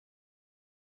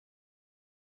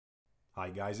Hi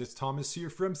guys, it's Thomas here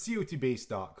from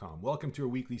COTBase.com. Welcome to our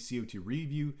weekly COT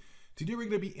review. Today we're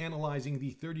going to be analyzing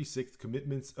the 36th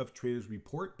Commitments of Traders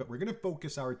report, but we're going to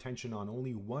focus our attention on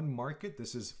only one market.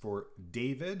 This is for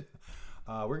David.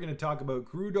 We're going to talk about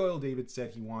crude oil. David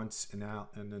said he wants an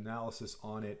analysis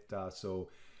on it, so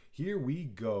here we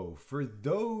go. For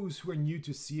those who are new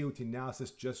to COT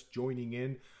analysis, just joining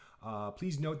in,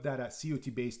 please note that at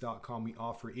COTBase.com we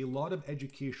offer a lot of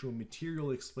educational material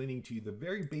explaining to you the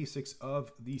very basics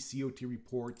of the COT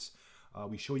reports.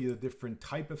 We show you the different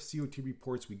type of COT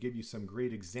reports. We give you some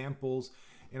great examples.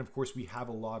 And of course, we have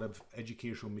a lot of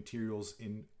educational materials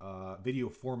in video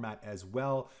format as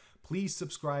well. Please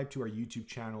subscribe to our YouTube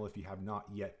channel if you have not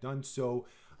yet done so.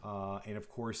 And of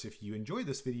course, if you enjoy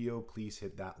this video, please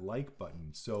hit that like button.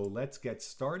 So let's get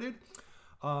started.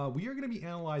 We are going to be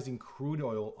analyzing crude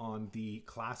oil on the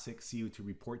classic COT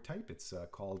report type. It's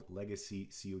called Legacy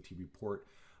COT report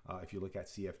if you look at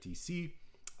CFTC.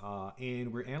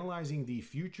 And we're analyzing the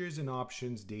futures and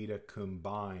options data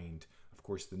combined. Of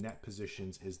course, the net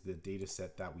positions is the data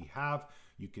set that we have.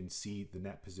 You can see the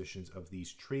net positions of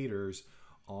these traders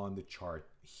on the chart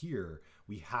here.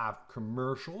 We have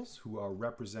commercials who are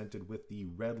represented with the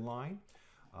red line.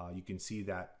 You can see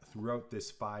that throughout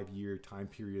this 5-year time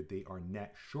period, they are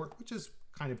net short, which is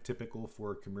kind of typical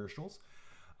for commercials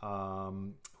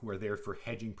who are there for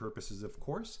hedging purposes, of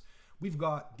course. We've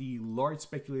got the large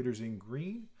speculators in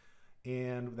green,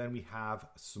 and then we have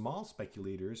small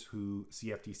speculators who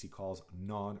CFTC calls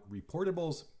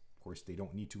non-reportables. Of course, they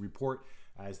don't need to report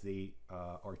as they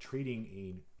are trading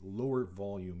in lower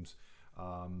volumes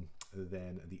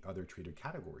than the other trader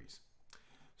categories.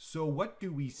 So what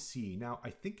do we see? Now, I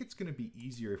think it's going to be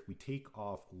easier if we take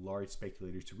off large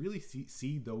speculators to really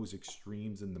see those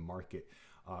extremes in the market.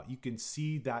 You can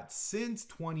see that since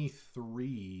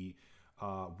 23,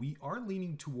 we are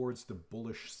leaning towards the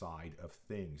bullish side of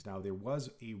things. Now, there was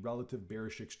a relative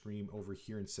bearish extreme over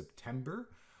here in September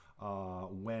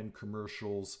when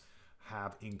commercials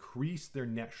have increased their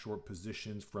net short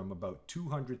positions from about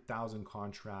 200,000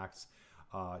 contracts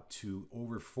to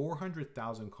over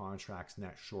 400,000 contracts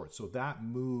net short. So that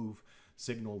move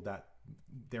signaled that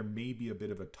there may be a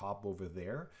bit of a top over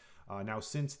there. Now,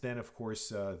 since then, of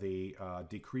course, they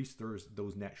decreased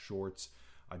those net shorts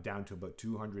down to about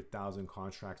 200,000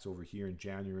 contracts over here in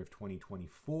January of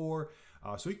 2024.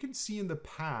 So you can see in the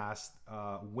past,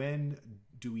 when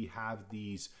do we have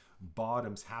these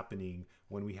bottoms happening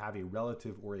when we have a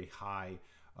relative or a high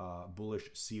bullish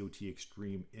COT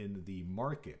extreme in the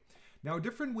market. Now, a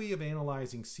different way of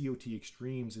analyzing COT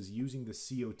extremes is using the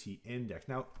COT index.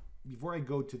 Now, before I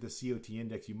go to the COT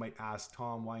index, you might ask,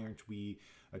 Tom, why aren't we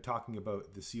talking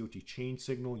about the COT change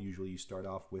signal? Usually you start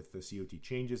off with the COT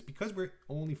changes. Because we're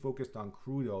only focused on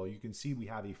crude oil, you can see we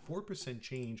have a 4%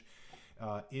 change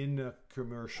in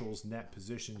commercials net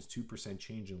positions, 2%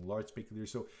 change in large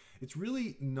speculators. So it's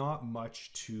really not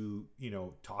much to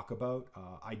talk about.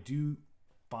 I do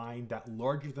find that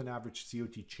larger than average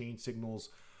COT change signals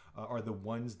are the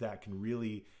ones that can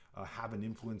really have an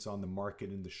influence on the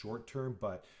market in the short term,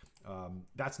 but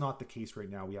that's not the case right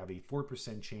now. We have a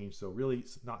 4% change, so really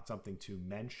it's not something to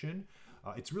mention.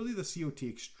 It's really the COT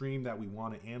extreme that we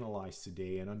want to analyze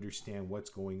today and understand what's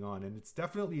going on, and it's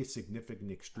definitely a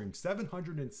significant extreme.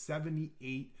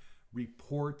 778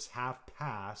 reports have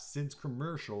passed since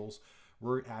commercials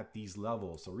were at these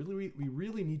levels. So really, we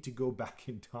really need to go back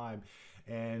in time,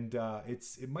 and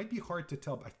it might be hard to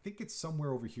tell, but I think it's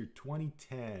somewhere over here.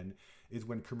 2010 is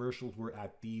when commercials were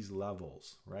at these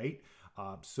levels, right?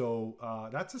 So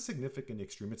that's a significant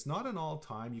extreme. It's not an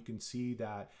all-time. You can see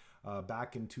that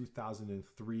back in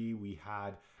 2003 we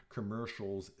had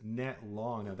commercials net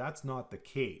long. Now that's not the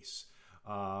case,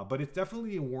 but it's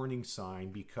definitely a warning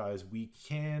sign because we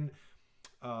can.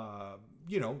 I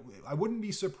wouldn't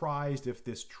be surprised if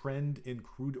this trend in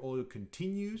crude oil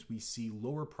continues. We see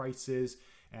lower prices,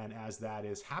 and as that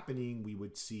is happening, we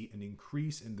would see an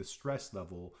increase in the stress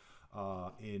level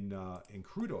in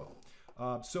crude oil.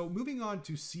 So moving on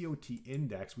to COT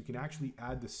index, we can actually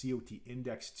add the COT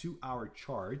index to our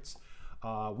charts.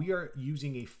 We are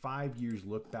using a 5 years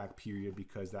look back period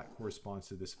because that corresponds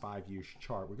to this 5 years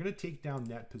chart. We're going to take down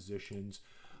net positions.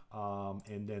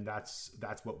 And then that's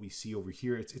what we see over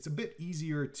here. It's a bit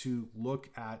easier to look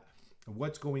at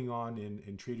what's going on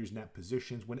in traders net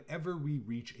positions. Whenever we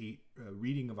reach a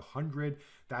reading of 100,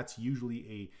 that's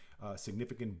usually a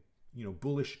significant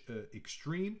bullish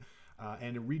extreme,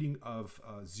 and a reading of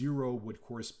 0 would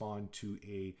correspond to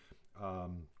a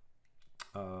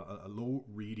low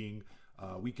reading.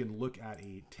 We can look at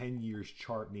a 10 years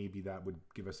chart, maybe that would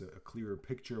give us a clearer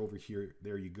picture over here.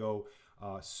 There you go.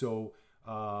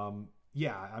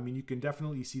 Yeah, I mean, you can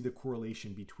definitely see the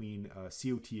correlation between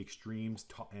COT extremes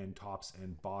and tops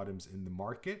and bottoms in the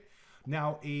market.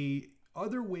 Now, a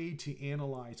other way to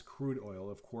analyze crude oil,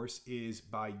 of course, is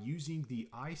by using the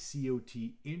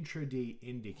iCOT Intraday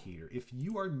Indicator. If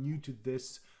you are new to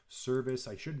this service,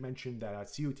 I should mention that at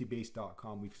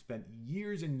COTBase.com, we've spent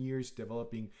years and years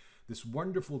developing this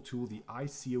wonderful tool, the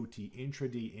iCOT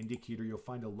Intraday Indicator. You'll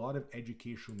find a lot of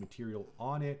educational material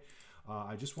on it.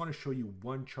 I just want to show you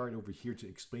one chart over here to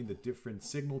explain the different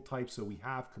signal types. So we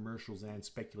have commercials and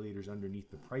speculators underneath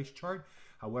the price chart.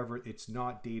 However, it's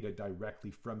not data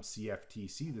directly from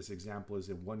CFTC. This example is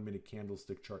a 1 minute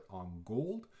candlestick chart on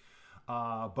gold.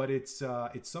 But it's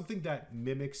something that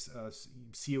mimics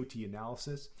COT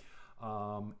analysis.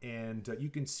 You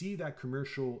can see that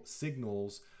commercial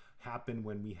signals happen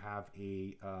when we have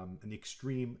an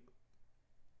extreme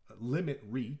limit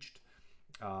reached.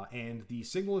 And the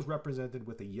signal is represented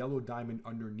with a yellow diamond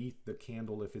underneath the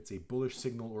candle if it's a bullish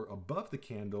signal, or above the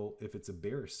candle if it's a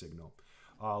bearish signal.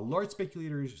 Large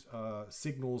speculators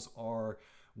signals are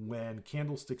when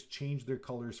candlesticks change their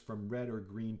colors from red or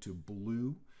green to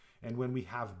blue. And when we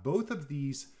have both of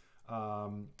these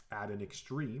at an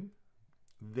extreme,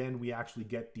 then we actually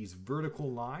get these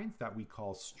vertical lines that we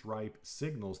call stripe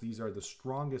signals. These are the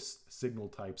strongest signal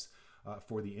types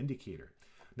for the indicator.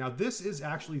 Now, this is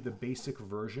actually the basic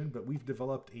version, but we've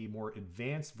developed a more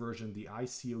advanced version, the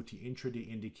iCOT Intraday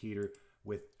Indicator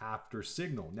with after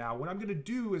signal. Now, what I'm going to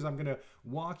do is I'm going to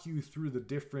walk you through the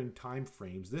different time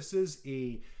frames. This is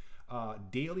a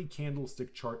daily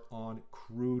candlestick chart on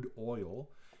crude oil,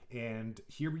 and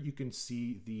here you can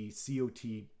see the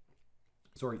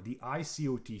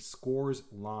iCOT scores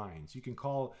lines. You can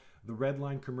call the red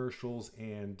line commercials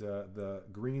and the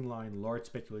green line large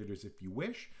speculators if you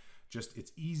wish. Just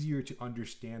it's easier to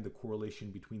understand the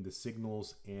correlation between the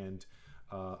signals and,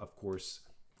 of course,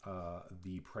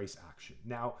 the price action.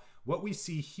 Now, what we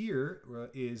see here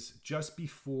is just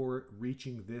before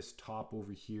reaching this top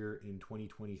over here in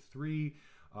 2023,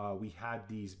 we had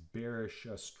these bearish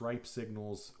stripe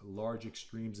signals, large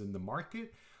extremes in the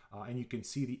market, and you can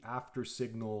see the after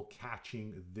signal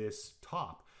catching this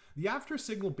top. The after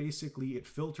signal, basically, it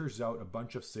filters out a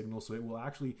bunch of signals, so it will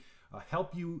actually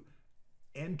help you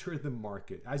enter the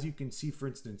market. As you can see, for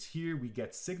instance, here we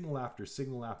get signal after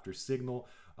signal after signal,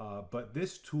 but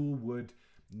this tool would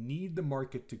need the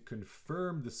market to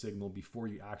confirm the signal before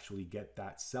you actually get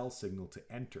that sell signal to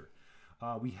enter.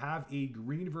 We have a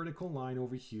green vertical line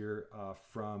over here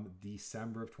from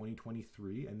December of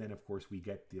 2023, and then of course we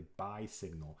get the buy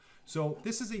signal. So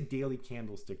this is a daily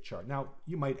candlestick chart. Now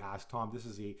you might ask, Tom, this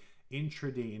is a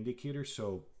intraday indicator,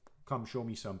 so come show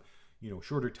me some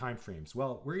shorter time frames.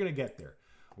 Well, we're gonna get there.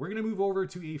 We're going to move over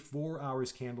to a 4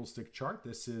 hours candlestick chart.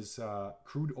 This is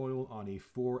crude oil on a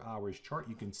 4 hours chart.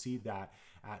 You can see that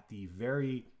at the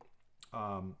very,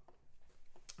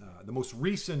 the most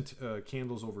recent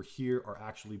candles over here are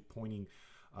actually pointing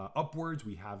upwards.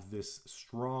 We have this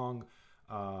strong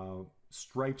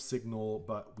stripe signal,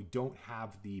 but we don't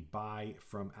have the buy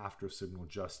from after signal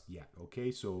just yet.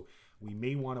 Okay, so we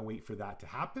may want to wait for that to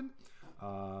happen.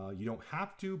 You don't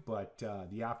have to, but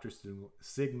the after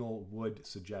signal would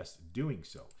suggest doing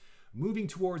so. Moving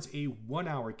towards a 1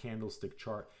 hour candlestick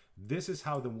chart, this is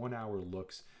how the 1 hour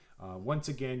looks. Once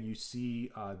again, you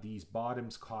see these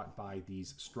bottoms caught by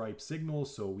these stripe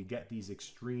signals. So we get these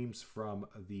extremes from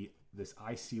this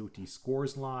iCOT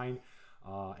scores line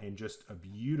and just a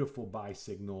beautiful buy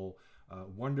signal,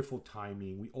 wonderful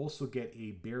timing. We also get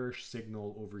a bearish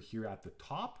signal over here at the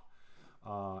top.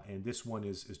 And this one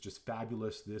is just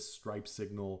fabulous, this stripe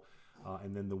signal,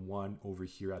 and then the one over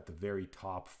here at the very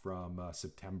top from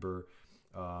September,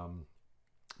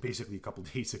 basically a couple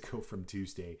days ago from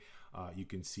Tuesday. You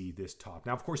can see this top.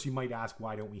 Now, of course, you might ask,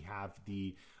 why don't we have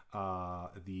this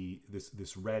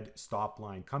red stop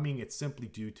line coming? It's simply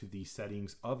due to the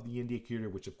settings of the indicator,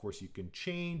 which of course you can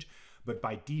change. But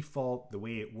by default, the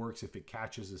way it works, if it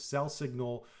catches a sell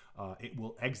signal, it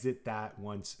will exit that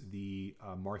once the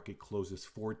market closes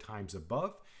 4 times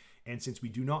above. And since we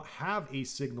do not have a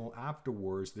signal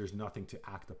afterwards, there's nothing to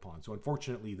act upon. So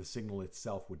unfortunately, the signal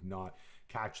itself would not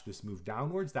catch this move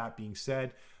downwards. That being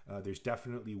said, there's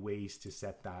definitely ways to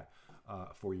set that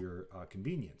for your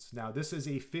convenience. Now, this is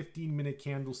a 15-minute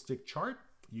candlestick chart.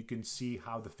 You can see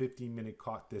how the 15-minute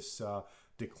caught this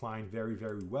decline very,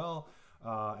 very well.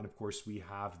 And of course, we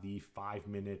have the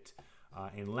 5-minute,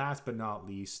 and last but not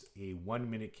least, a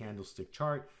 1-minute candlestick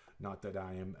chart. Not that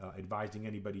I am advising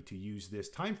anybody to use this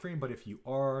time frame, but if you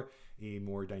are a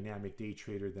more dynamic day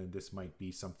trader, then this might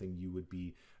be something you would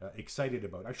be excited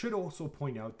about. I should also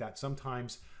point out that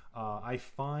sometimes I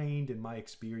find in my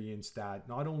experience that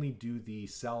not only do the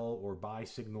sell or buy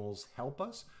signals help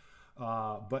us,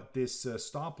 but this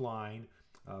stop line,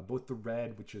 both the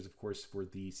red, which is of course for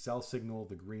the sell signal,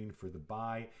 the green for the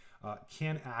buy,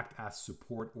 can act as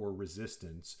support or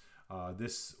resistance.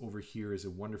 This over here is a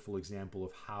wonderful example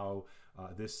of how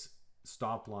this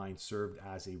stop line served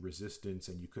as a resistance,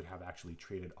 and you could have actually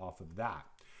traded off of that.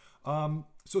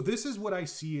 So this is what I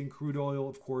see in crude oil.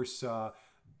 Of course,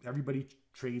 everybody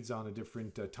trades on a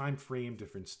different time frame,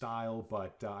 different style,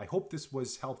 but I hope this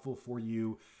was helpful for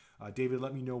you. David,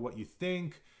 let me know what you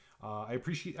think. I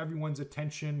appreciate everyone's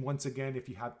attention. Once again, if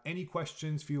you have any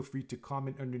questions, feel free to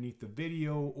comment underneath the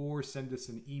video or send us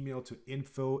an email to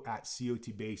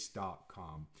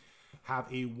info@cotbase.com.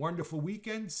 Have a wonderful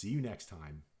weekend. See you next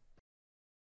time.